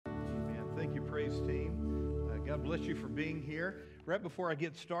Thank you, praise team. God bless you for being here. Right before I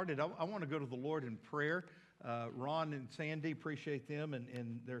get started, I want to go to the Lord in prayer. Ron and Sandy, appreciate them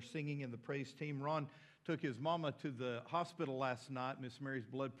and their singing and the praise team. Ron took his mama to the hospital last night. Miss Mary's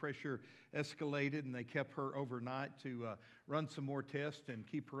blood pressure escalated, and they kept her overnight to run some more tests and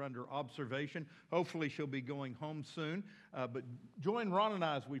keep her under observation. Hopefully she'll be going home soon. But join Ron and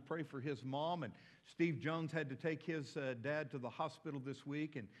I as we pray for his mom. And Steve Jones had to take his dad to the hospital this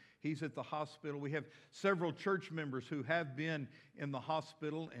week, and he's at the hospital. We have several church members who have been in the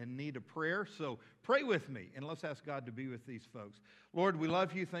hospital and need a prayer. So pray with me, and let's ask God to be with these folks. Lord, we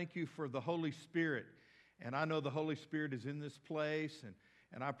love you. Thank you for the Holy Spirit. And I know the Holy Spirit is in this place,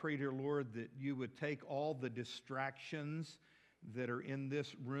 and I pray, dear Lord, that you would take all the distractions that are in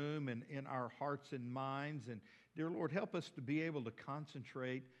this room and in our hearts and minds. And, dear Lord, help us to be able to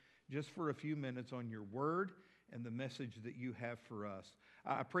concentrate just for a few minutes on your word and the message that you have for us.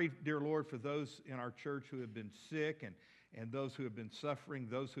 I pray, dear Lord, for those in our church who have been sick and those who have been suffering,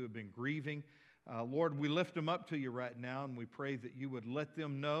 those who have been grieving. Lord, we lift them up to you right now, and we pray that you would let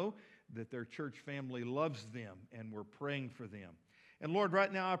them know that their church family loves them, and we're praying for them. And Lord,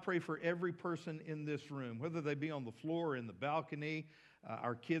 right now I pray for every person in this room, whether they be on the floor or in the balcony,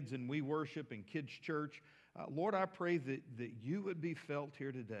 our kids in We Worship and Kids Church. Lord, I pray that you would be felt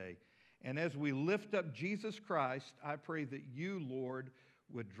here today. And as we lift up Jesus Christ, I pray that you, Lord,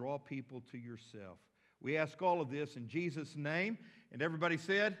 would draw people to yourself. We ask all of this in Jesus' name. And everybody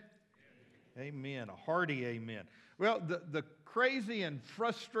said, amen. A hearty amen. Well, the crazy and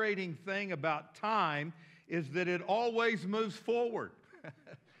frustrating thing about time is that it always moves forward,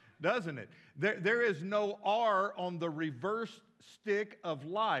 doesn't it? There is no R on the reverse stick of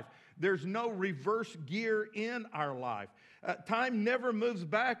life. There's no reverse gear in our life. Time never moves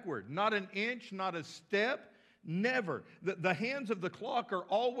backward, not an inch, not a step, never. The hands of the clock are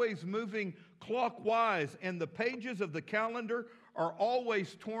always moving clockwise, and the pages of the calendar are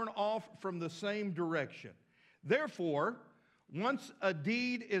always torn off from the same direction. Therefore, once a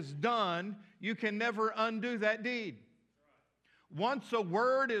deed is done, you can never undo that deed. Once a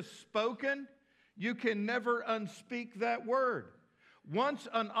word is spoken, you can never unspeak that word. Once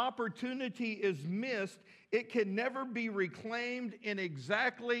an opportunity is missed, it can never be reclaimed in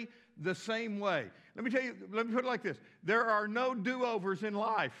exactly the same way. Let me put it like this. There are no do-overs in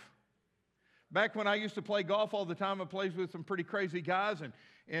life. Back when I used to play golf all the time, I played with some pretty crazy guys,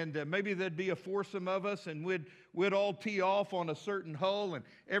 and maybe there'd be a foursome of us, and we'd all tee off on a certain hole, and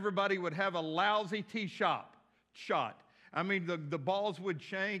everybody would have a lousy tee shot. I mean, the balls would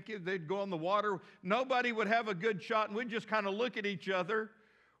shank, they'd go in the water. Nobody would have a good shot, and we'd just kind of look at each other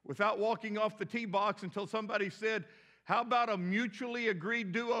without walking off the tee box until somebody said, how about a mutually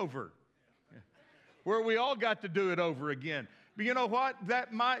agreed do-over? Where we all got to do it over again. But you know what?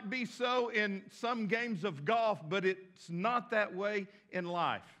 That might be so in some games of golf, but it's not that way in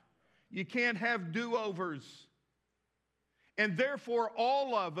life. You can't have do-overs. And therefore,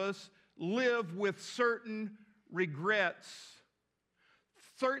 all of us live with certain regrets.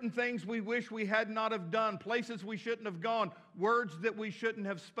 Certain things we wish we had not have done, places we shouldn't have gone, words that we shouldn't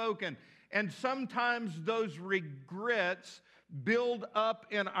have spoken. And sometimes those regrets build up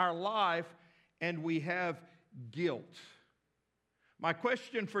in our life, and we have guilt. My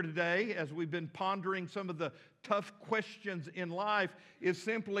question for today, as we've been pondering some of the tough questions in life, is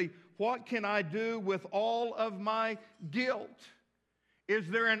simply, what can I do with all of my guilt? Is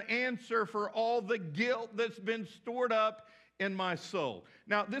there an answer for all the guilt that's been stored up in my soul?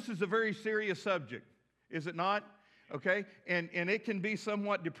 Now, this is a very serious subject, is it not? Okay, and it can be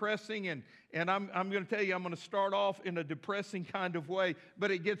somewhat depressing, and I'm going to tell you, I'm going to start off in a depressing kind of way,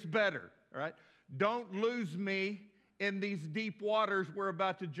 but it gets better, all right? Don't lose me in these deep waters we're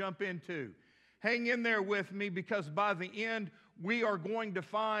about to jump into. Hang in there with me, because by the end, we are going to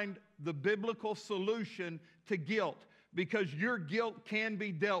find the biblical solution to guilt, because your guilt can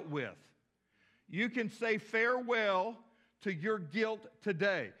be dealt with. You can say farewell to your guilt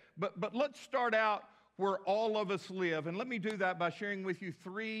today. But let's start out where all of us live, and let me do that by sharing with you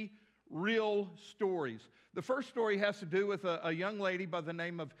three real stories. The first story has to do with a young lady by the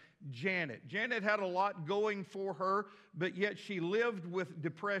name of Janet. Janet had a lot going for her, but yet she lived with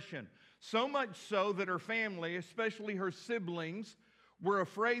depression. So much so that her family, especially her siblings, were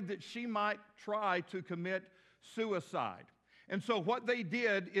afraid that she might try to commit suicide. And so what they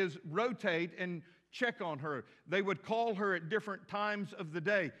did is rotate and check on her. They would call her at different times of the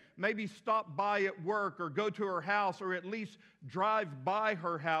day, maybe stop by at work or go to her house, or at least drive by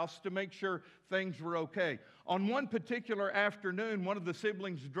her house to make sure things were okay. On one particular afternoon, one of the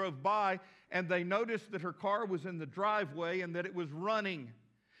siblings drove by, and they noticed that her car was in the driveway and that it was running.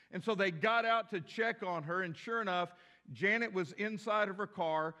 And so they got out to check on her, and sure enough, Janet was inside of her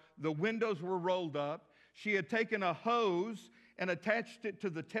car. The windows were rolled up. She had taken a hose and attached it to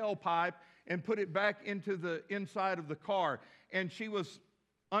the tailpipe and put it back into the inside of the car. And she was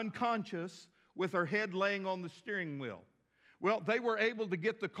unconscious with her head laying on the steering wheel. Well, they were able to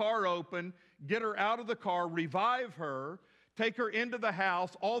get the car open, get her out of the car, revive her, take her into the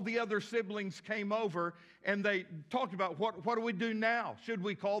house. All the other siblings came over, and they talked about, what do we do now? Should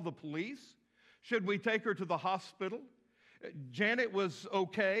we call the police? Should we take her to the hospital? Janet was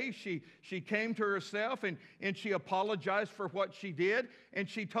okay. She came to herself, and she apologized for what she did. And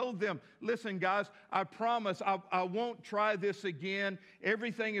she told them, listen, guys, I promise I won't try this again.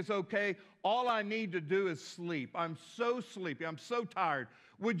 Everything is okay. All I need to do is sleep. I'm so sleepy. I'm so tired.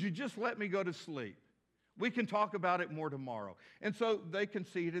 Would you just let me go to sleep? We can talk about it more tomorrow. And so they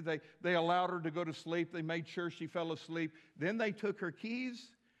conceded. They allowed her to go to sleep. They made sure she fell asleep. Then they took her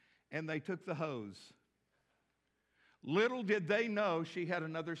keys and they took the hose. Little did they know she had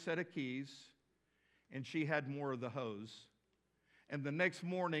another set of keys and she had more of the hose. And the next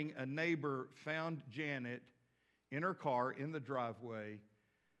morning, a neighbor found Janet in her car in the driveway,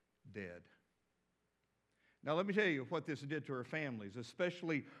 dead. Now, let me tell you what this did to her families,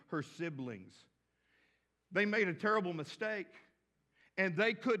 especially her siblings. They made a terrible mistake, and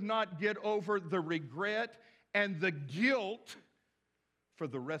they could not get over the regret and the guilt for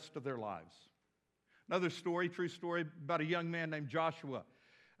the rest of their lives. Another story, true story, about a young man named Joshua.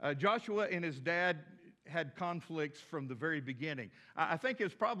 Joshua and his dad had conflicts from the very beginning. I think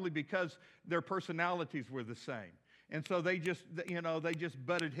it's probably because their personalities were the same. And so they just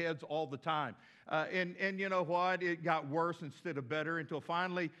butted heads all the time. And you know what? It got worse instead of better until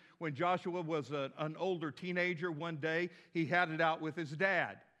finally, when Joshua was an older teenager, one day he had it out with his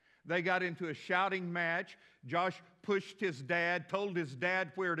dad. They got into a shouting match. Josh pushed his dad, told his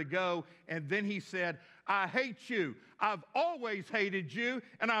dad where to go, and then he said, I hate you. I've always hated you,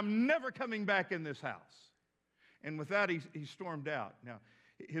 and I'm never coming back in this house. And with that, he stormed out. Now,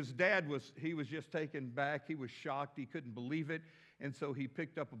 his dad was just taken back. He was shocked. He couldn't believe it. And so he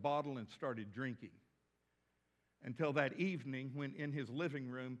picked up a bottle and started drinking. Until that evening, when in his living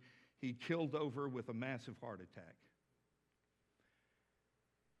room, he killed over with a massive heart attack.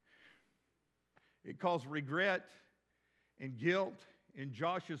 It caused regret and guilt in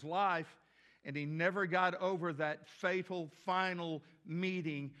Josh's life, and he never got over that fatal final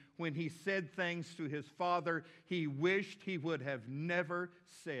meeting when he said things to his father he wished he would have never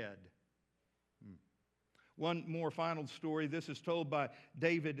said. One more final story. This is told by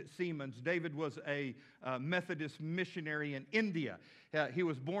David Seamans. David was a Methodist missionary in India. He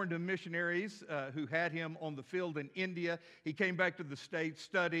was born to missionaries who had him on the field in India. He came back to the States,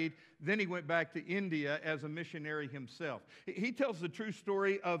 studied, then he went back to India as a missionary himself. He tells the true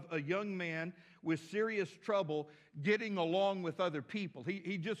story of a young man with serious trouble getting along with other people.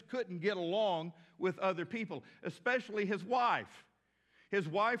 He just couldn't get along with other people, especially his wife. His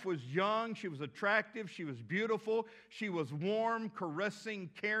wife was young, she was attractive, she was beautiful, she was warm, caressing,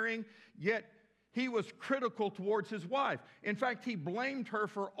 caring, yet he was critical towards his wife. In fact, he blamed her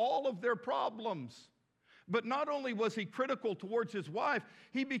for all of their problems. But not only was he critical towards his wife,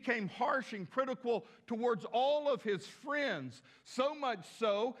 he became harsh and critical towards all of his friends, so much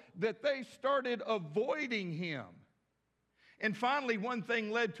so that they started avoiding him. And finally, one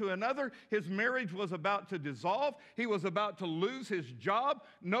thing led to another. His marriage was about to dissolve. He was about to lose his job.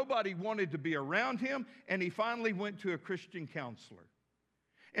 Nobody wanted to be around him. And he finally went to a Christian counselor.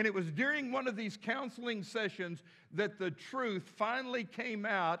 And it was during one of these counseling sessions that the truth finally came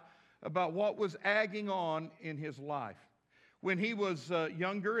out about what was agging on in his life. When he was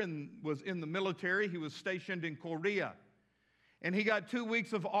younger and was in the military, he was stationed in Korea. And he got 2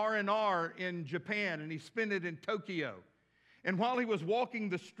 weeks of R&R in Japan, and he spent it in Tokyo. And while he was walking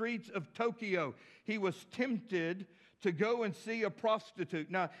the streets of Tokyo, he was tempted to go and see a prostitute.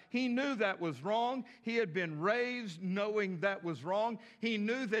 Now, he knew that was wrong. He had been raised knowing that was wrong. He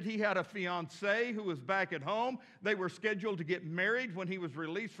knew that he had a fiancée who was back at home. They were scheduled to get married when he was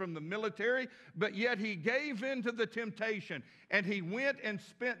released from the military, but yet he gave in to the temptation, and he went and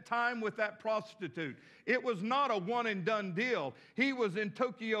spent time with that prostitute. It was not a one-and-done deal. He was in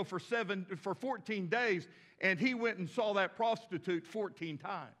Tokyo for 14 days, and he went and saw that prostitute 14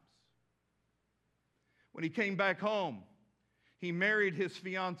 times. When he came back home, he married his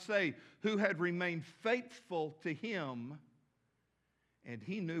fiancée who had remained faithful to him, and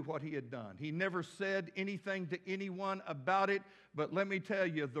he knew what he had done. He never said anything to anyone about it, but let me tell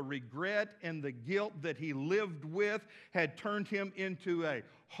you, the regret and the guilt that he lived with had turned him into a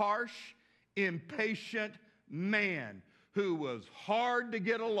harsh, impatient man who was hard to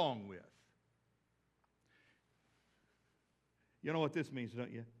get along with. You know what this means,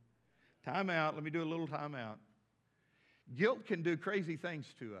 don't you? Time out. Let me do a little time out. Guilt can do crazy things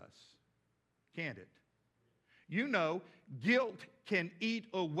to us, can't it? You know, guilt can eat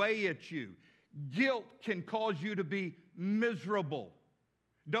away at you. Guilt can cause you to be miserable.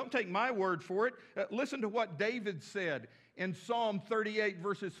 Don't take my word for it. Listen to what David said in Psalm 38,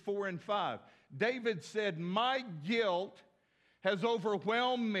 verses 4 and 5. David said, "My guilt has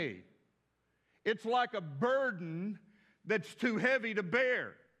overwhelmed me. It's like a burden that's too heavy to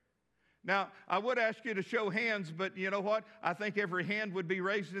bear." Now, I would ask you to show hands, but you know what? I think every hand would be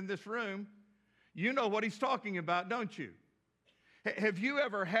raised in this room. You know what he's talking about, don't you? Have you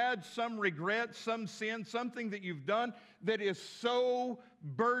ever had some regret, some sin, something that you've done that is so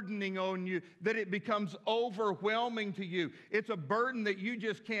burdening on you that it becomes overwhelming to you? It's a burden that you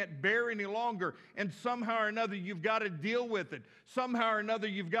just can't bear any longer, and somehow or another you've got to deal with it. Somehow or another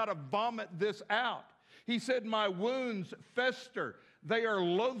you've got to vomit this out. He said, "My wounds fester. They are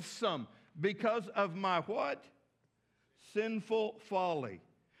loathsome because of my" what? Sinful folly.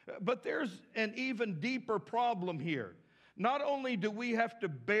 But there's an even deeper problem here. Not only do we have to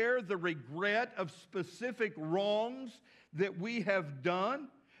bear the regret of specific wrongs that we have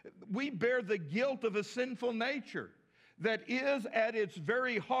done, we bear the guilt of a sinful nature that is at its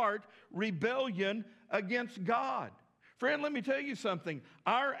very heart rebellion against God. Friend, let me tell you something.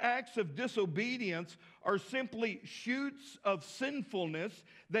 Our acts of disobedience are simply shoots of sinfulness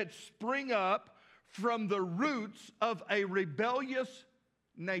that spring up from the roots of a rebellious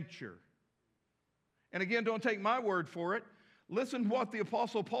nature. And again, don't take my word for it. Listen to what the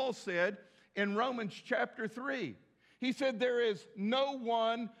Apostle Paul said in Romans chapter 3. He said, "There is no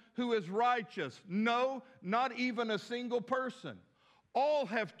one who is righteous. No, not even a single person. All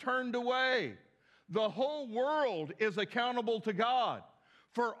have turned away. The whole world is accountable to God.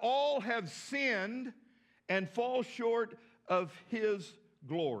 For all have sinned and fall short of His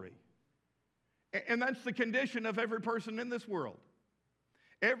glory." And that's the condition of every person in this world.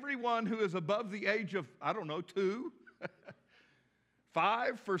 Everyone who is above the age of, 2,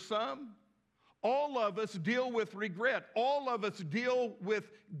 5 for some, all of us deal with regret. All of us deal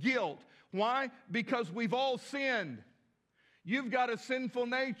with guilt. Why? Because we've all sinned. You've got a sinful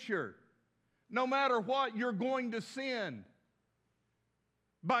nature. No matter what, you're going to sin,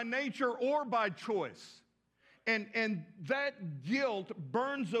 by nature or by choice. And that guilt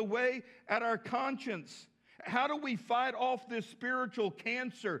burns away at our conscience. How do we fight off this spiritual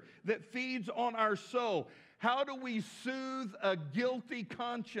cancer that feeds on our soul? How do we soothe a guilty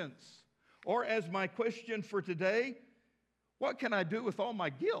conscience? Or as my question for today, what can I do with all my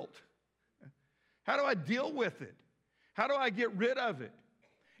guilt? How do I deal with it? How do I get rid of it?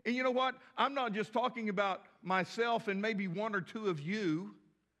 And you know what? I'm not just talking about myself and maybe one or two of you.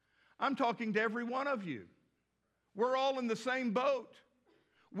 I'm talking to every one of you. We're all in the same boat.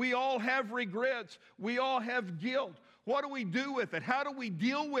 We all have regrets. We all have guilt. What do we do with it? How do we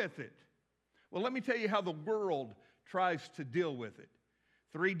deal with it? Well, let me tell you how the world tries to deal with it.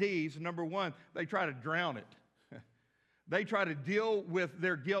 3 Ds. Number one, they try to drown it. They try to deal with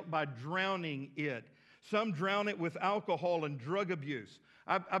their guilt by drowning it. Some drown it with alcohol and drug abuse.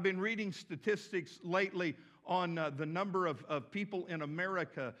 I've been reading statistics lately on the number of people in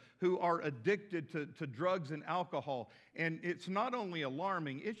America who are addicted to drugs and alcohol. And it's not only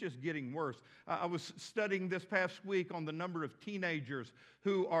alarming, it's just getting worse. I was studying this past week on the number of teenagers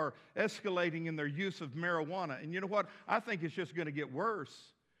who are escalating in their use of marijuana. And you know what? I think it's just going to get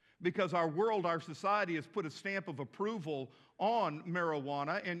worse because our world, our society has put a stamp of approval on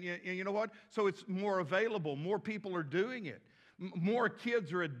marijuana. And you know what? So it's more available. More people are doing it. More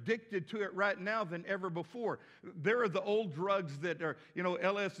kids are addicted to it right now than ever before. There are the old drugs that are,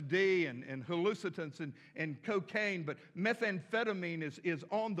 LSD and hallucinants and cocaine, but methamphetamine is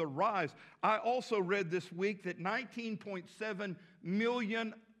on the rise. I also read this week that 19.7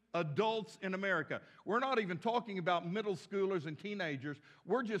 million adults in America. We're not even talking about middle schoolers and teenagers.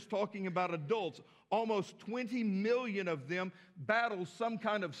 We're just talking about adults. Almost 20 million of them battle some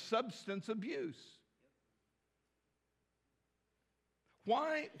kind of substance abuse.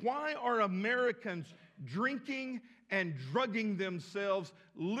 Why are Americans drinking and drugging themselves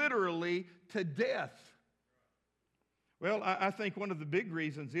literally to death? Well, I think one of the big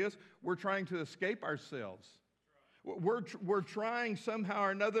reasons is we're trying to escape ourselves. We're trying somehow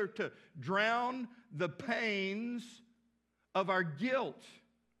or another to drown the pains of our guilt.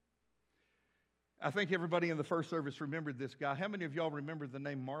 I think everybody in the first service remembered this guy. How many of y'all remember the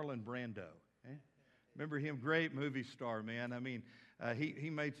name Marlon Brando? Remember him? Great movie star, man. I mean, He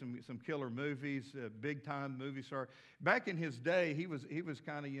made some killer movies, big-time movie star. Back in his day, he was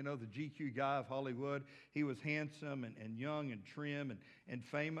kind of, the GQ guy of Hollywood. He was handsome and young and trim and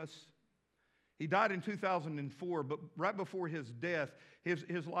famous. He died in 2004, but right before his death,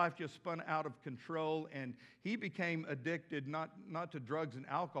 his life just spun out of control, and he became addicted not to drugs and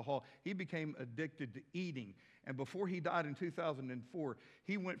alcohol. He became addicted to eating. And before he died in 2004,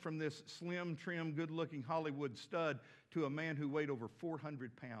 he went from this slim, trim, good-looking Hollywood stud to a man who weighed over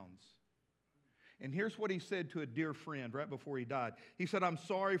 400 pounds. And here's what he said to a dear friend right before he died. He said, "I'm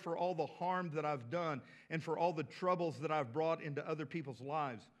sorry for all the harm that I've done and for all the troubles that I've brought into other people's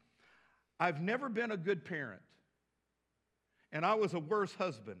lives. I've never been a good parent, and I was a worse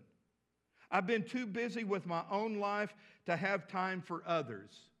husband. I've been too busy with my own life to have time for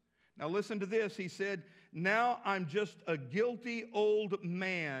others." Now listen to this. He said, "Now I'm just a guilty old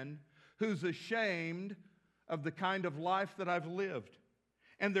man who's ashamed of the kind of life that I've lived.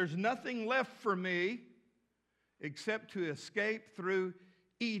 And there's nothing left for me except to escape through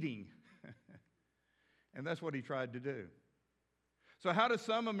eating." And that's what he tried to do. So how do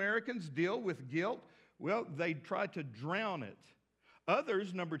some Americans deal with guilt? Well, they try to drown it.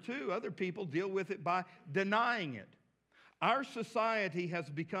 Others, number two, other people deal with it by denying it. Our society has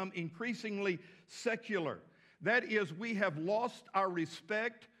become increasingly secular. That is, we have lost our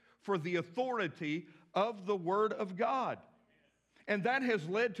respect for the authority of the Word of God. And that has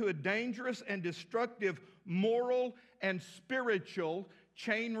led to a dangerous and destructive moral and spiritual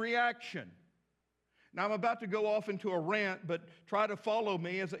chain reaction. Now, I'm about to go off into a rant, but try to follow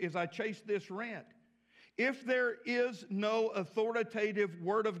me as I chase this rant. If there is no authoritative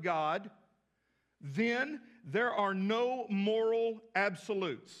Word of God, then there are no moral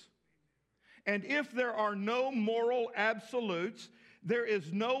absolutes. And if there are no moral absolutes, there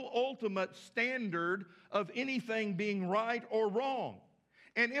is no ultimate standard of anything being right or wrong.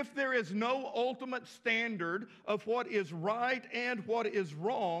 And if there is no ultimate standard of what is right and what is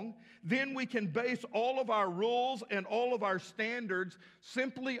wrong, then we can base all of our rules and all of our standards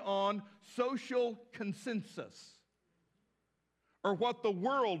simply on social consensus, or what the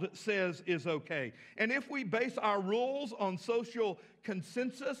world says is okay. And if we base our rules on social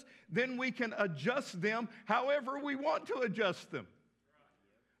consensus, then we can adjust them however we want to adjust them.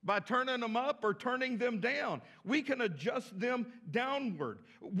 By turning them up or turning them down. We can adjust them downward.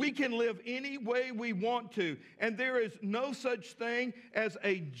 We can live any way we want to. And there is no such thing as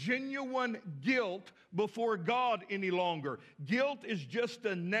a genuine guilt before God any longer. Guilt is just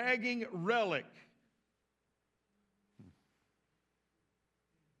a nagging relic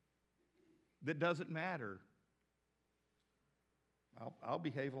that doesn't matter. I'll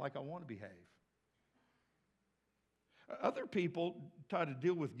behave like I want to behave. Other people try to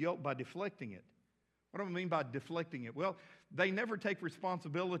deal with guilt by deflecting it. What do I mean by deflecting it? Well, they never take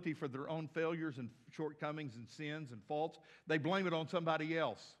responsibility for their own failures and shortcomings and sins and faults. They blame it on somebody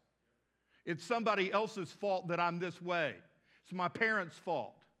else. It's somebody else's fault that I'm this way. It's my parents'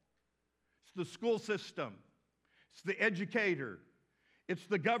 fault. It's the school system. It's the educator. It's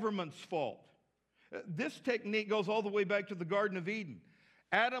the government's fault. This technique goes all the way back to the Garden of Eden.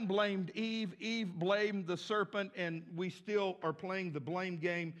 Adam blamed Eve, Eve blamed the serpent, and we still are playing the blame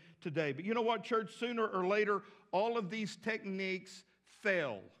game today. But you know what, church? Sooner or later, all of these techniques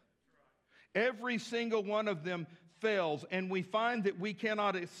fail. Every single one of them fails, and we find that we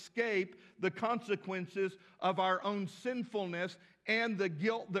cannot escape the consequences of our own sinfulness and the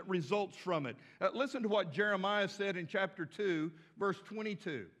guilt that results from it. Listen to what Jeremiah said in chapter 2, verse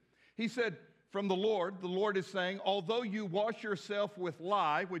 22. He said, from the Lord is saying, although you wash yourself with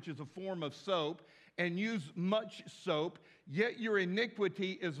lye, which is a form of soap, and use much soap, yet your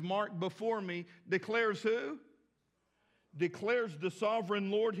iniquity is marked before me, declares who? Declares the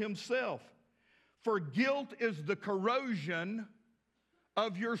sovereign Lord himself. For guilt is the corrosion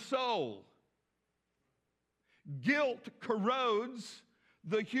of your soul. Guilt corrodes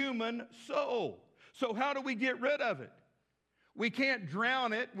the human soul. So how do we get rid of it? We can't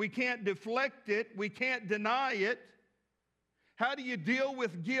drown it. We can't deflect it. We can't deny it. How do you deal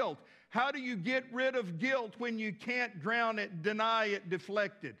with guilt? How do you get rid of guilt when you can't drown it, deny it,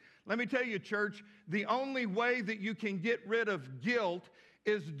 deflect it? Let me tell you, church, the only way that you can get rid of guilt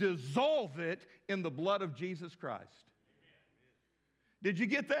is dissolve it in the blood of Jesus Christ. Did you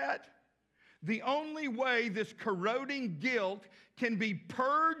get that? The only way this corroding guilt can be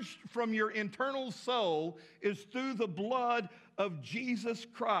purged from your internal soul is through the blood of Jesus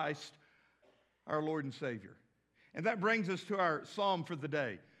Christ, our Lord and Savior. And that brings us to our psalm for the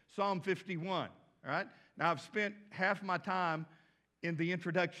day, Psalm 51. All right? Now, I've spent half my time in the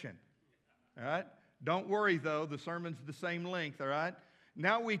introduction. All right? Don't worry, though, the sermon's the same length, all right?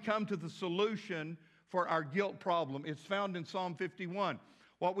 Now we come to the solution for our guilt problem. It's found in Psalm 51.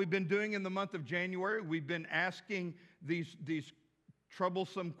 What we've been doing in the month of January, we've been asking these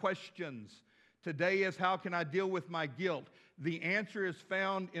troublesome questions. Today is, how can I deal with my guilt? The answer is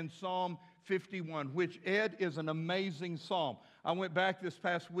found in Psalm 51, which, Ed, is an amazing psalm. I went back this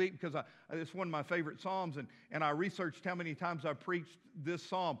past week because it's one of my favorite psalms, and I researched how many times I've preached this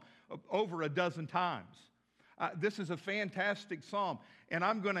psalm, over a dozen times. This is a fantastic psalm, and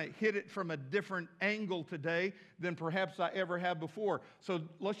I'm going to hit it from a different angle today than perhaps I ever have before. So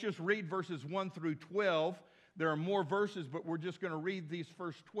let's just read verses 1 through 12. There are more verses, but we're just going to read these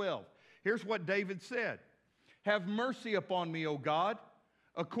first 12. Here's what David said. Have mercy upon me, O God,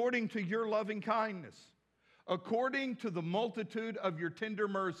 according to your loving kindness. According to the multitude of your tender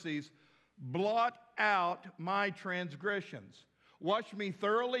mercies, blot out my transgressions. Wash me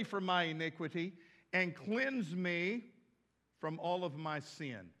thoroughly from my iniquity and cleanse me from all of my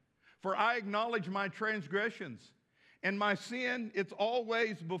sin. For I acknowledge my transgressions, and my sin, it's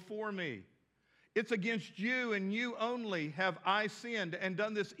always before me. It's against you and you only have I sinned and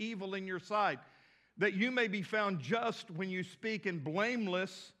done this evil in your sight, that you may be found just when you speak and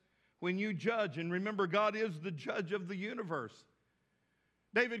blameless when you judge. And remember, God is the judge of the universe.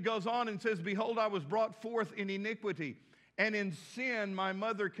 David goes on and says, behold, I was brought forth in iniquity, and in sin my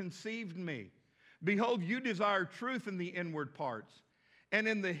mother conceived me. Behold, you desire truth in the inward parts, and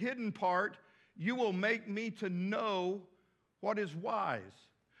in the hidden part you will make me to know what is wise.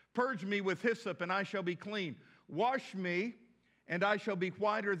 Purge me with hyssop, and I shall be clean. Wash me, and I shall be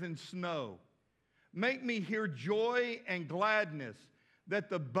whiter than snow. Make me hear joy and gladness, that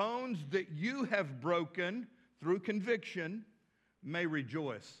the bones that you have broken through conviction may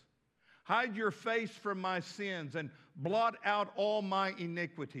rejoice. Hide your face from my sins and blot out all my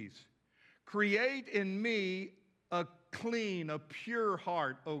iniquities. Create in me a clean, a pure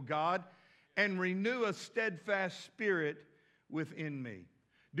heart, O God, and renew a steadfast spirit within me.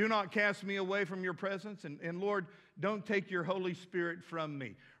 Do not cast me away from your presence, and Lord, don't take your Holy Spirit from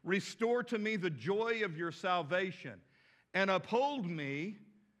me. Restore to me the joy of your salvation, and uphold me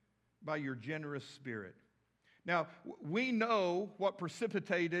by your generous spirit. Now, we know what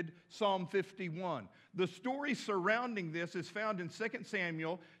precipitated Psalm 51. The story surrounding this is found in 2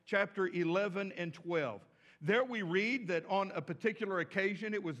 Samuel chapter 11 and 12. There we read that on a particular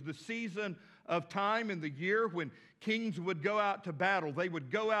occasion, it was the season of time in the year when kings would go out to battle. They would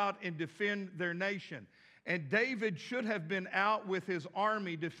go out and defend their nation. And David should have been out with his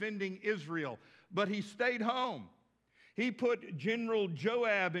army defending Israel, but he stayed home. He put General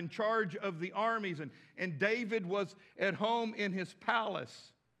Joab in charge of the armies, and David was at home in his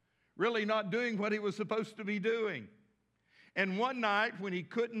palace, really not doing what he was supposed to be doing. And one night when he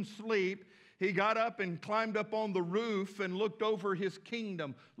couldn't sleep, he got up and climbed up on the roof and looked over his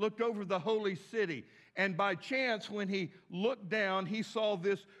kingdom, looked over the holy city. And by chance, when he looked down, he saw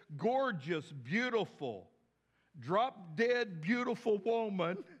this gorgeous, beautiful, drop-dead, beautiful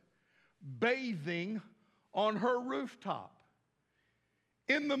woman bathing on her rooftop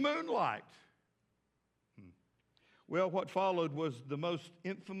in the moonlight. Well, what followed was the most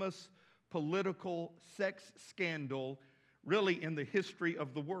infamous political sex scandal really in the history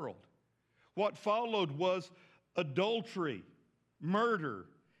of the world. What followed was adultery, murder,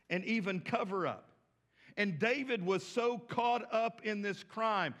 and even cover-up. And David was so caught up in this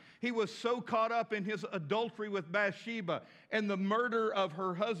crime. He was so caught up in his adultery with Bathsheba and the murder of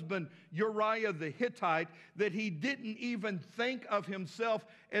her husband Uriah the Hittite that he didn't even think of himself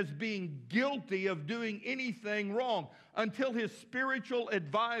as being guilty of doing anything wrong until his spiritual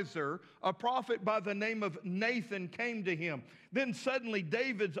advisor, a prophet by the name of Nathan, came to him. Then suddenly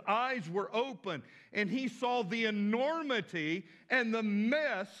David's eyes were open and he saw the enormity and the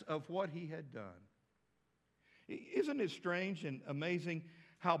mess of what he had done. Isn't it strange and amazing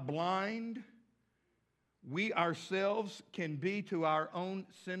how blind we ourselves can be to our own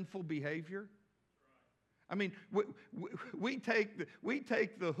sinful behavior? I mean, we take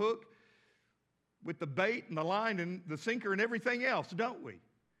the hook with the bait and the line and the sinker and everything else, don't we?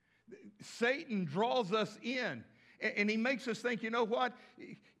 Satan draws us in, and he makes us think, you know what?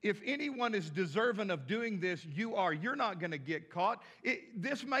 If anyone is deserving of doing this, you are. You're not going to get caught.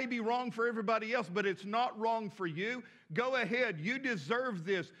 This may be wrong for everybody else, but it's not wrong for you. Go ahead. You deserve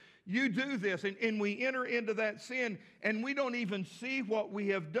this. You do this. And we enter into that sin, and we don't even see what we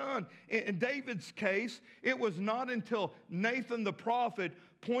have done. In David's case, it was not until Nathan the prophet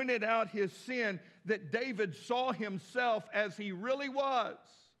pointed out his sin that David saw himself as he really was.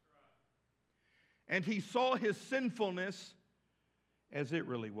 And he saw his sinfulness as it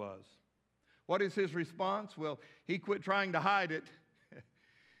really was. What is his response? Well, he quit trying to hide it.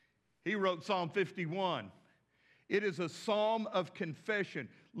 He wrote Psalm 51. It is a psalm of confession.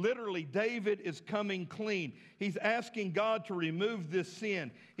 Literally, David is coming clean. He's asking God to remove this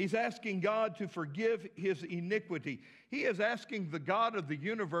sin. He's asking God to forgive his iniquity. He is asking the God of the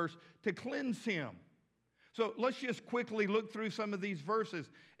universe to cleanse him. So let's just quickly look through some of these verses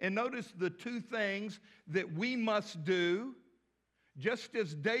and notice the two things that we must do, just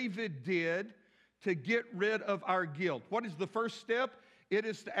as David did, to get rid of our guilt. What is the first step? It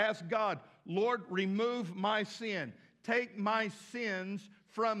is to ask God, Lord, remove my sin. Take my sins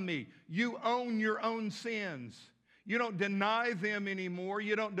from me. You own your own sins. You don't deny them anymore.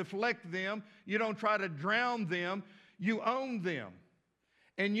 You don't deflect them. You don't try to drown them. You own them.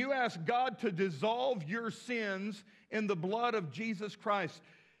 And you ask God to dissolve your sins in the blood of Jesus Christ.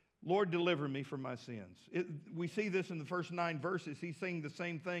 Lord, deliver me from my sins. We see this in the first 9 verses. He's saying the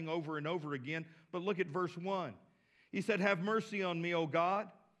same thing over and over again. But look at verse 1. He said, have mercy on me, O God,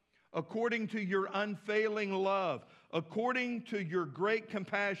 according to your unfailing love, according to your great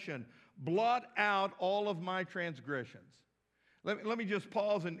compassion, blot out all of my transgressions. Let me just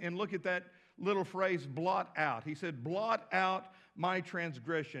pause and look at that little phrase, blot out. He said, blot out my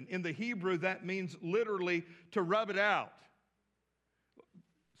transgression. In the Hebrew, that means literally to rub it out.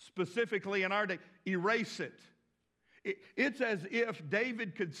 Specifically in our day, erase it. It's as if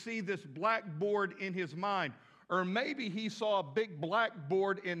David could see this blackboard in his mind. Or maybe he saw a big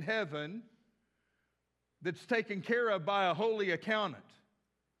blackboard in heaven that's taken care of by a holy accountant.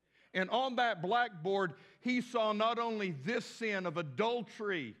 And on that blackboard, he saw not only this sin of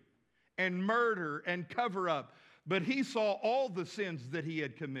adultery and murder and cover-up, but he saw all the sins that he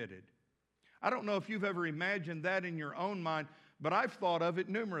had committed. I don't know if you've ever imagined that in your own mind, but I've thought of it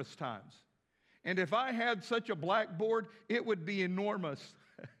numerous times. And if I had such a blackboard, it would be enormous.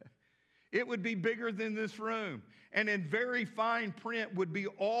 It would be bigger than this room. And in very fine print would be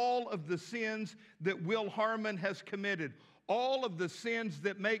all of the sins that Will Harmon has committed. All of the sins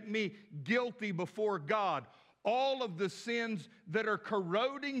that make me guilty before God. All of the sins that are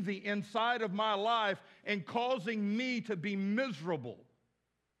corroding the inside of my life and causing me to be miserable.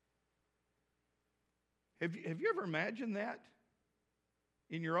 Have you ever imagined that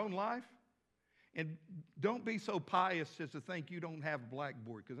in your own life? And don't be so pious as to think you don't have a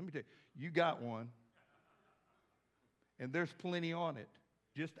blackboard, because let me tell you, you got one. And there's plenty on it.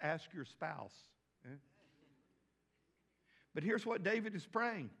 Just ask your spouse. But here's what David is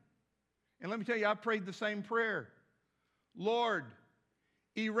praying. And let me tell you, I prayed the same prayer. Lord,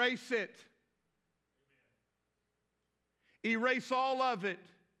 erase it. Erase all of it.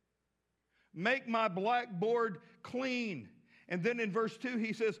 Make my blackboard clean. And then in verse 2,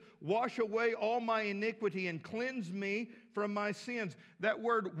 he says, wash away all my iniquity and cleanse me from my sins. That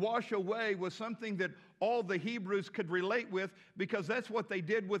word wash away was something that all the Hebrews could relate with, because that's what they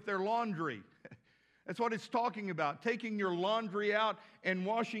did with their laundry. That's what it's talking about, taking your laundry out and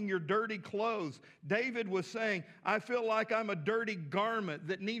washing your dirty clothes. David was saying, I feel like I'm a dirty garment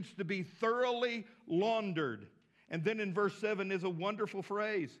that needs to be thoroughly laundered. And then in verse 7 is a wonderful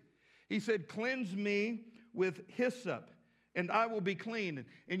phrase. He said, cleanse me with hyssop, and I will be clean.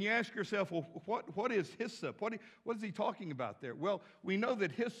 And you ask yourself, well, what is hyssop? What is he talking about there? Well, we know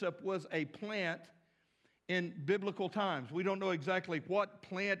that hyssop was a plant in biblical times. We don't know exactly what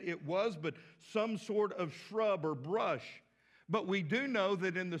plant it was, but some sort of shrub or brush. But we do know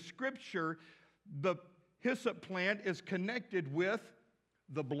that in the Scripture, the hyssop plant is connected with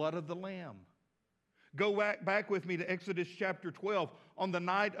the blood of the Lamb. Go back with me to Exodus chapter 12 on the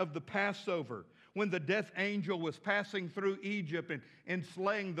night of the Passover, when the death angel was passing through Egypt and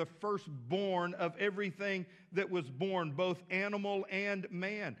slaying the firstborn of everything that was born, both animal and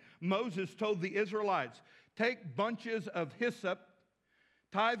man. Moses told the Israelites, take bunches of hyssop,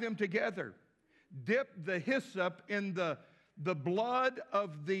 tie them together, dip the hyssop in the blood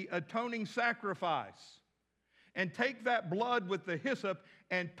of the atoning sacrifice, and take that blood with the hyssop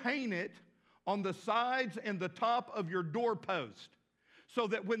and paint it on the sides and the top of your doorpost, so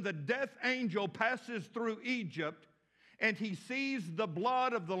that when the death angel passes through Egypt and he sees the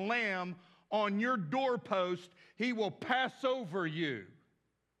blood of the Lamb on your doorpost, he will pass over you.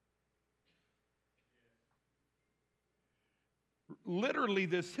 Literally,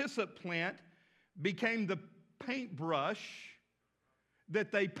 this hyssop plant became the paintbrush that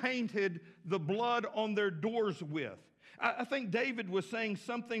they painted the blood on their doors with. I think David was saying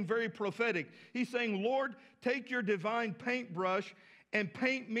something very prophetic. He's saying, Lord, take your divine paintbrush and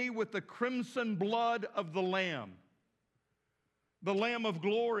paint me with the crimson blood of the Lamb of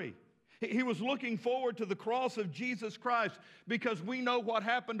glory. He was looking forward to the cross of Jesus Christ because we know what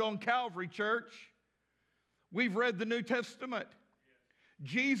happened on Calvary, church. We've read the New Testament.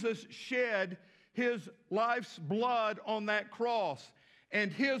 Jesus shed his life's blood on that cross,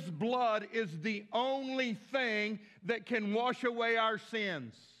 and his blood is the only thing that can wash away our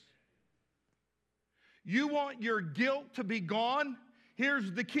sins. You want your guilt to be gone?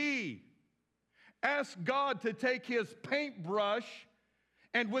 Here's the key. Ask God to take his paintbrush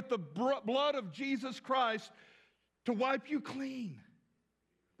and with the blood of Jesus Christ to wipe you clean.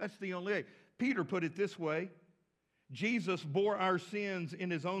 That's the only way. Peter put it this way. Jesus bore our sins in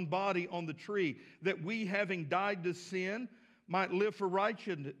his own body on the tree, that we, having died to sin, might live for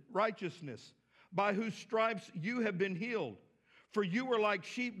righteousness, by whose stripes you have been healed. For you were like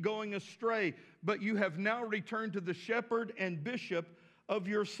sheep going astray, but you have now returned to the shepherd and bishop of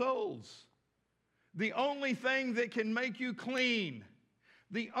your souls. The only thing that can make you clean,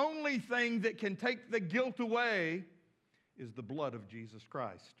 the only thing that can take the guilt away, is the blood of Jesus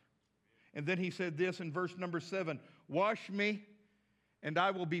Christ. And then he said this in verse number 7, wash me, and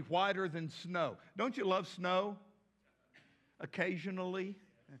I will be whiter than snow. Don't you love snow? Occasionally.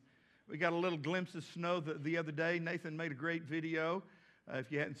 We got a little glimpse of snow the other day. Nathan made a great video.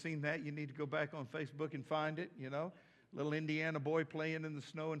 If you hadn't seen that, you need to go back on Facebook and find it, you know. Little Indiana boy playing in the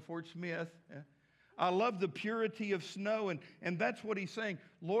snow in Fort Smith. I love the purity of snow, and that's what he's saying.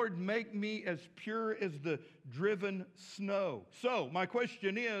 Lord, make me as pure as the driven snow. So, my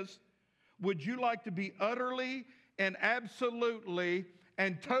question is, would you like to be utterly and absolutely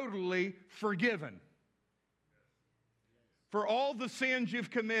and totally forgiven? For all the sins you've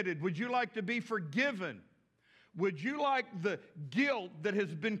committed, would you like to be forgiven? Would you like the guilt that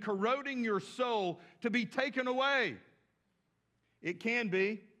has been corroding your soul to be taken away? It can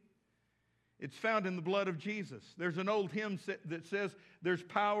be. It's found in the blood of Jesus. There's an old hymn that says there's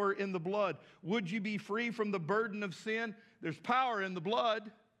power in the blood. Would you be free from the burden of sin? There's power in the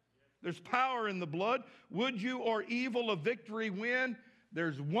blood. There's power in the blood. Would you or evil a victory win?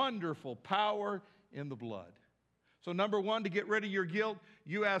 There's wonderful power in the blood. So number one, to get rid of your guilt,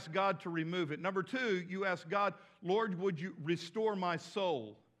 you ask God to remove it. Number two, you ask God, Lord, would you restore my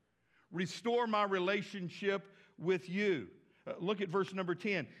soul? Restore my relationship with you. Look at verse number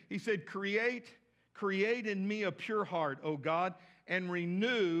 10. He said, create in me a pure heart, O God, and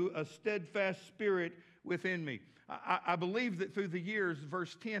renew a steadfast spirit within me. I believe that through the years,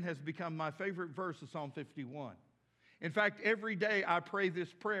 verse 10 has become my favorite verse of Psalm 51. In fact, every day I pray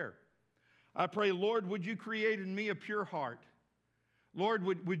this prayer. I pray, Lord, would you create in me a pure heart? Lord,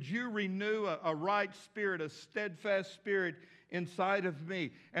 would you renew a right spirit, a steadfast spirit inside of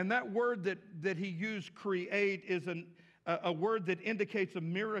me? And that word that he used, create, is a word that indicates a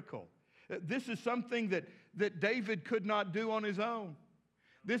miracle. This is something that David could not do on his own.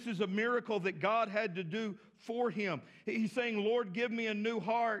 This is a miracle that God had to do for him. He's saying, Lord, give me a new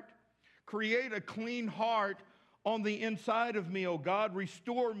heart. Create a clean heart on the inside of me, O God.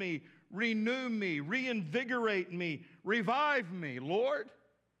 Restore me, renew me, reinvigorate me, revive me, Lord.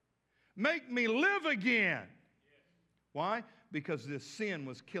 Make me live again. Why? Because this sin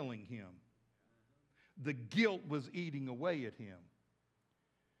was killing him. The guilt was eating away at him.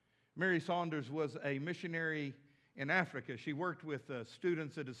 Mary Saunders was a missionary in Africa. She worked with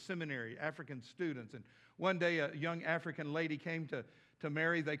students at a seminary, African students. And one day a young African lady came to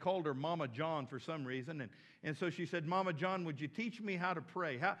Mary. They called her Mama John for some reason. And so she said, Mama John, would you teach me how to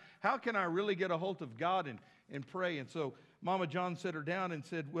pray? How can I really get a hold of God and pray? And so Mama John set her down and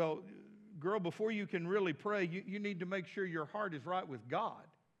said, well, girl, before you can really pray, you need to make sure your heart is right with God.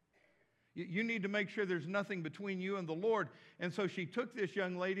 You need to make sure there's nothing between you and the Lord. And so she took this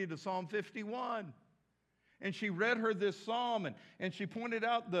young lady to Psalm 51. And she read her this psalm, and she pointed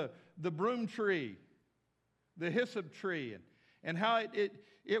out the broom tree, the hyssop tree, and how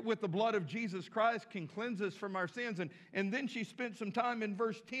it with the blood of Jesus Christ can cleanse us from our sins. And then she spent some time in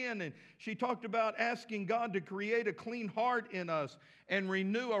verse 10, and she talked about asking God to create a clean heart in us and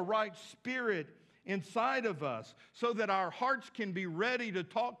renew a right spirit inside of us so that our hearts can be ready to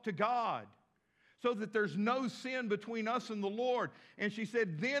talk to God, so that there's no sin between us and the Lord. And she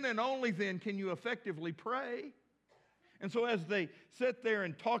said, then and only then can you effectively pray. And so as they sat there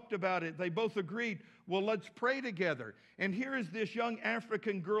and talked about it, they both agreed, well, let's pray together. And here is this young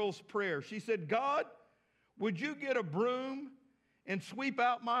African girl's prayer. She said, God, would you get a broom and sweep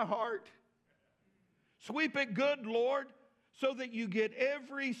out my heart? Sweep it good, Lord, so that you get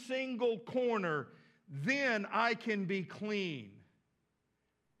every single corner. Then I can be clean.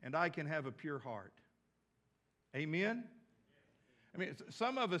 And I can have a pure heart. Amen? I mean,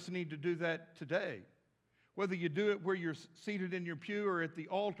 some of us need to do that today. Whether you do it where you're seated in your pew or at the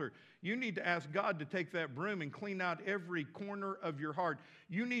altar, you need to ask God to take that broom and clean out every corner of your heart.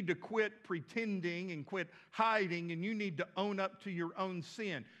 You need to quit pretending and quit hiding, and you need to own up to your own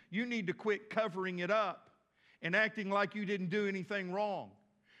sin. You need to quit covering it up and acting like you didn't do anything wrong.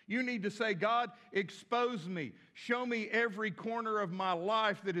 You need to say, God, expose me. Show me every corner of my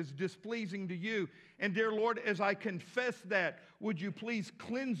life that is displeasing to you. And dear Lord, as I confess that, would you please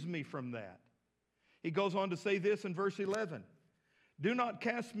cleanse me from that? He goes on to say this in verse 11. Do not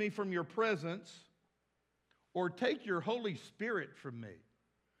cast me from your presence or take your Holy Spirit from me.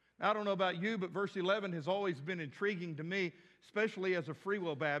 Now, I don't know about you, but verse 11 has always been intriguing to me, especially as a Free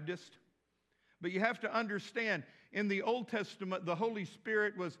Will Baptist. But you have to understand, in the Old Testament, the Holy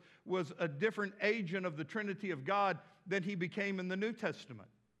Spirit was a different agent of the Trinity of God than he became in the New Testament.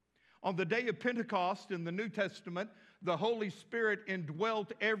 On the day of Pentecost in the New Testament, the Holy Spirit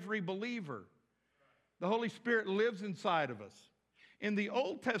indwelt every believer. The Holy Spirit lives inside of us. In the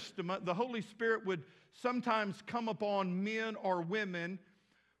Old Testament, the Holy Spirit would sometimes come upon men or women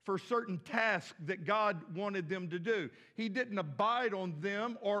for certain tasks that God wanted them to do. He didn't abide on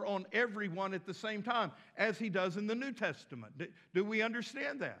them or on everyone at the same time, as he does in the New Testament. Do we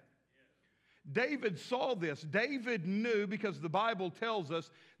understand that? David saw this. David knew, because the Bible tells us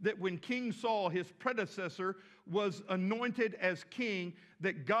that when King Saul, his predecessor, was anointed as king,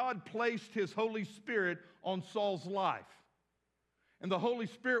 that God placed his Holy Spirit on Saul's life. And the Holy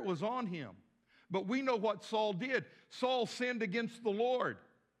Spirit was on him. But we know what Saul did. Saul sinned against the Lord,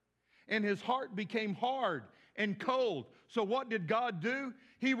 and his heart became hard and cold. So what did God do?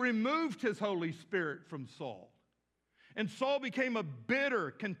 He removed his Holy Spirit from Saul. And Saul became a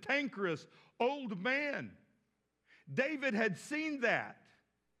bitter, cantankerous, old man. David had seen that.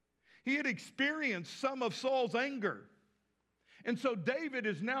 He had experienced some of Saul's anger. And so David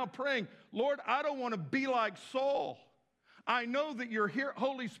is now praying, Lord, I don't want to be like Saul. I know that your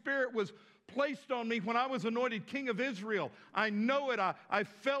Holy Spirit was placed on me when I was anointed king of Israel. I know it. I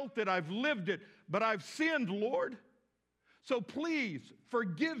felt it. I've lived it. But I've sinned, Lord. So please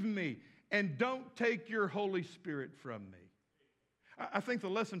forgive me and don't take your Holy Spirit from me. I think the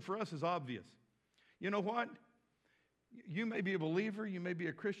lesson for us is obvious. You know what? You may be a believer, you may be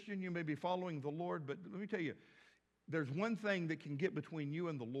a Christian, you may be following the Lord, but let me tell you, there's one thing that can get between you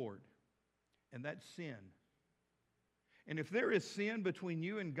and the Lord, and that's sin. And if there is sin between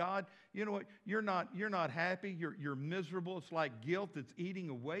you and God, you know what? You're not happy, you're miserable. It's like guilt that's eating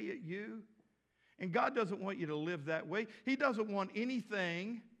away at you. And God doesn't want you to live that way. He doesn't want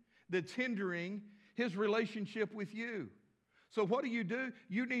anything that's hindering his relationship with you. So what do?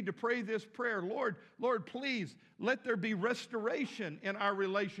 You need to pray this prayer. Lord, please let there be restoration in our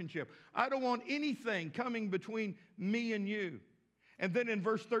relationship. I don't want anything coming between me and you. And then in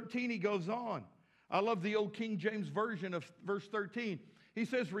verse 13, he goes on. I love the old King James version of verse 13. He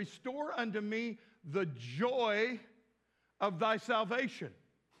says, restore unto me the joy of thy salvation.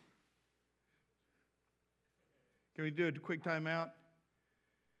 Can we do a quick time out?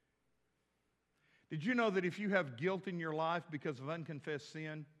 Did you know that if you have guilt in your life because of unconfessed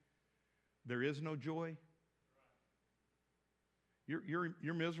sin, there is no joy?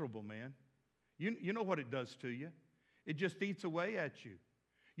 You're miserable, man. You know what it does to you. It just eats away at you.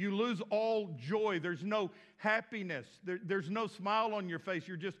 You lose all joy. There's no happiness. There's no smile on your face.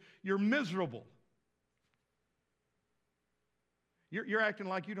 You're miserable. You're acting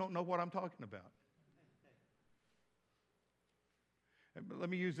like you don't know what I'm talking about. Let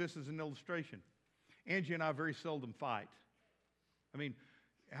me use this as an illustration. Angie and I very seldom fight. I mean,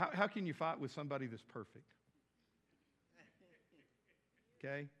 how can you fight with somebody that's perfect?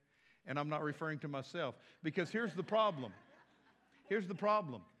 Okay? And I'm not referring to myself. Because here's the problem. Here's the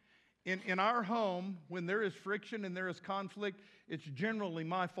problem. In our home, when there is friction and there is conflict, it's generally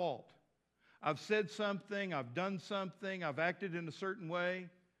my fault. I've said something, I've done something, I've acted in a certain way,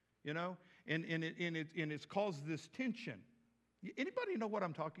 you know, and it's caused this tension. Anybody know what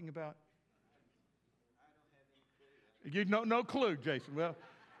I'm talking about? You know, no clue, Jason. Well,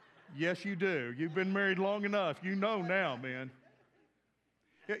 yes, you do. You've been married long enough. You know now, man.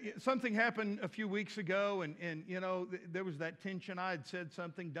 Something happened a few weeks ago, and you know, there was that tension. I had said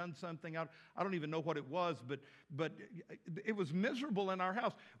something, done something. I don't even know what it was, but it was miserable in our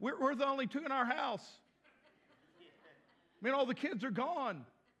house. We're the only two in our house. I mean, all the kids are gone.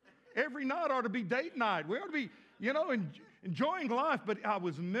 Every night ought to be date night. We ought to be, you know, enjoying life, but I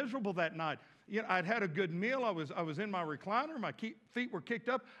was miserable that night. You know, I'd had a good meal. I was in my recliner. My feet were kicked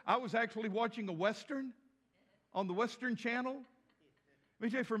up. I was actually watching a Western on the Western Channel. Let me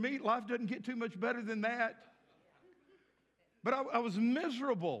tell you, for me, life doesn't get too much better than that. But I was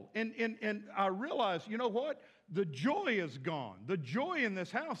miserable. And I realized, you know what? The joy is gone. The joy in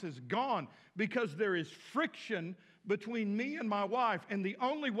this house is gone because there is friction between me and my wife. And the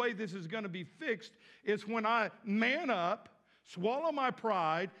only way this is going to be fixed is when I man up, swallow my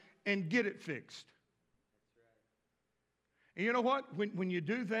pride, and get it fixed. And you know what? When you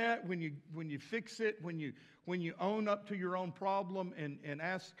do that, when you fix it, when you own up to your own problem and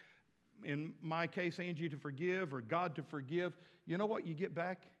ask, in my case, Angie to forgive or God to forgive, you know what you get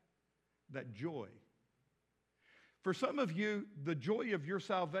back? That joy. For some of you, the joy of your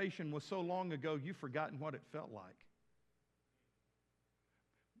salvation was so long ago, you've forgotten what it felt like.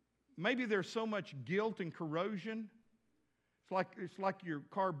 Maybe there's so much guilt and corrosion. It's like your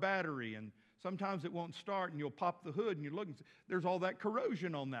car battery, and sometimes it won't start, and you'll pop the hood, and you look, and there's all that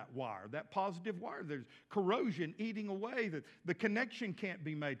corrosion on that wire, that positive wire. There's corrosion eating away. The connection can't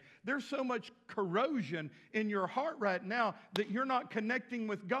be made. There's so much corrosion in your heart right now that you're not connecting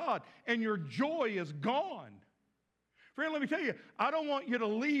with God, and your joy is gone. Friend, let me tell you, I don't want you to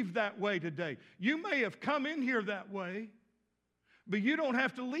leave that way today. You may have come in here that way, but you don't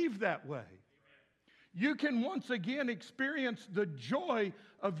have to leave that way. You can once again experience the joy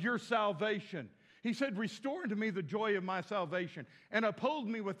of your salvation. He said, restore unto me the joy of my salvation and uphold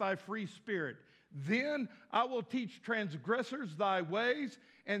me with thy free spirit. Then I will teach transgressors thy ways,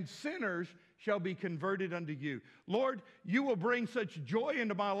 and sinners shall be converted unto you. Lord, you will bring such joy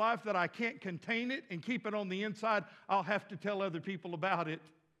into my life that I can't contain it and keep it on the inside. I'll have to tell other people about it.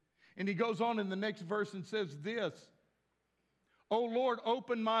 And he goes on in the next verse and says this, O Lord,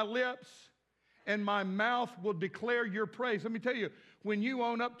 open my lips, and my mouth will declare your praise. Let me tell you, when you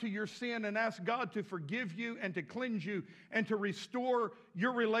own up to your sin and ask God to forgive you and to cleanse you and to restore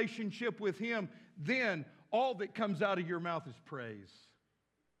your relationship with Him, then all that comes out of your mouth is praise.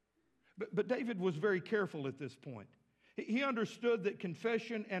 But David was very careful at this point. He understood that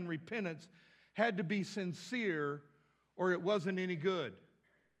confession and repentance had to be sincere or it wasn't any good.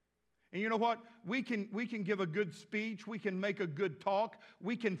 And you know what? We can give a good speech. We can make a good talk.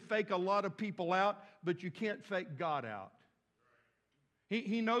 We can fake a lot of people out, but you can't fake God out.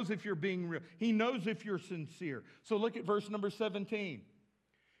 He knows if you're being real. He knows if you're sincere. So look at verse number 17.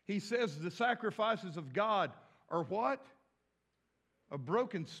 He says the sacrifices of God are what? A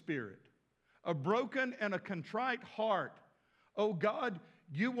broken spirit, a broken and a contrite heart. Oh God,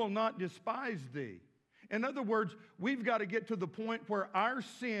 you will not despise thee. In other words, we've got to get to the point where our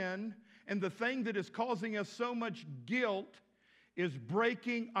sin and the thing that is causing us so much guilt is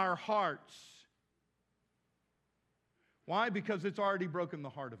breaking our hearts. Why? Because it's already broken the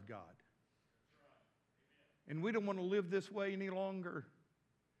heart of God. And we don't want to live this way any longer.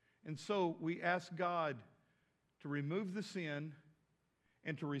 And so we ask God to remove the sin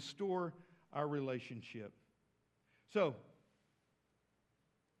and to restore our relationship. So,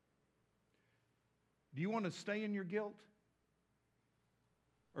 do you want to stay in your guilt?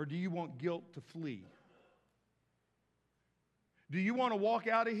 Or do you want guilt to flee? Do you want to walk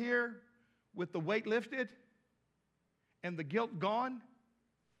out of here with the weight lifted and the guilt gone?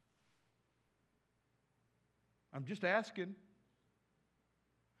 I'm just asking.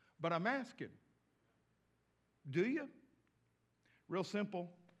 But I'm asking. Do you? Real simple.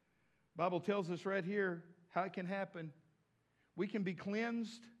 Bible tells us right here how it can happen. We can be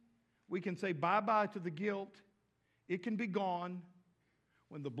cleansed. We can say bye-bye to the guilt. It can be gone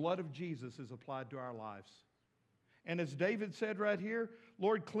when the blood of Jesus is applied to our lives. And as David said right here,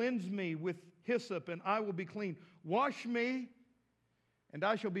 Lord, cleanse me with hyssop and I will be clean. Wash me and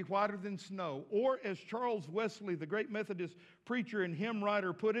I shall be whiter than snow. Or as Charles Wesley, the great Methodist preacher and hymn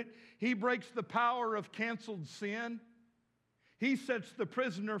writer, put it, he breaks the power of canceled sin. He sets the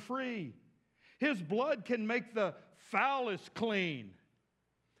prisoner free. His blood can make the foulest clean.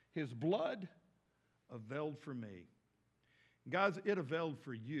 His blood availed for me. Guys, it availed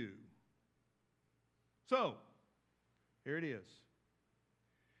for you. So, here it is.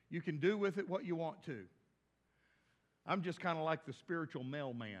 You can do with it what you want to. I'm just kind of like the spiritual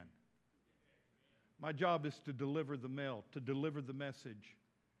mailman. My job is to deliver the mail, to deliver the message.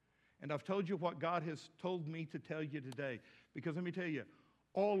 And I've told you what God has told me to tell you today. Because let me tell you,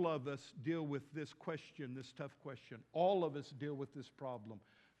 all of us deal with this question, this tough question. All of us deal with this problem.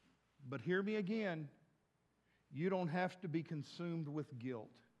 But hear me again. You don't have to be consumed with guilt.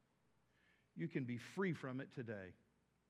 You can be free from it today.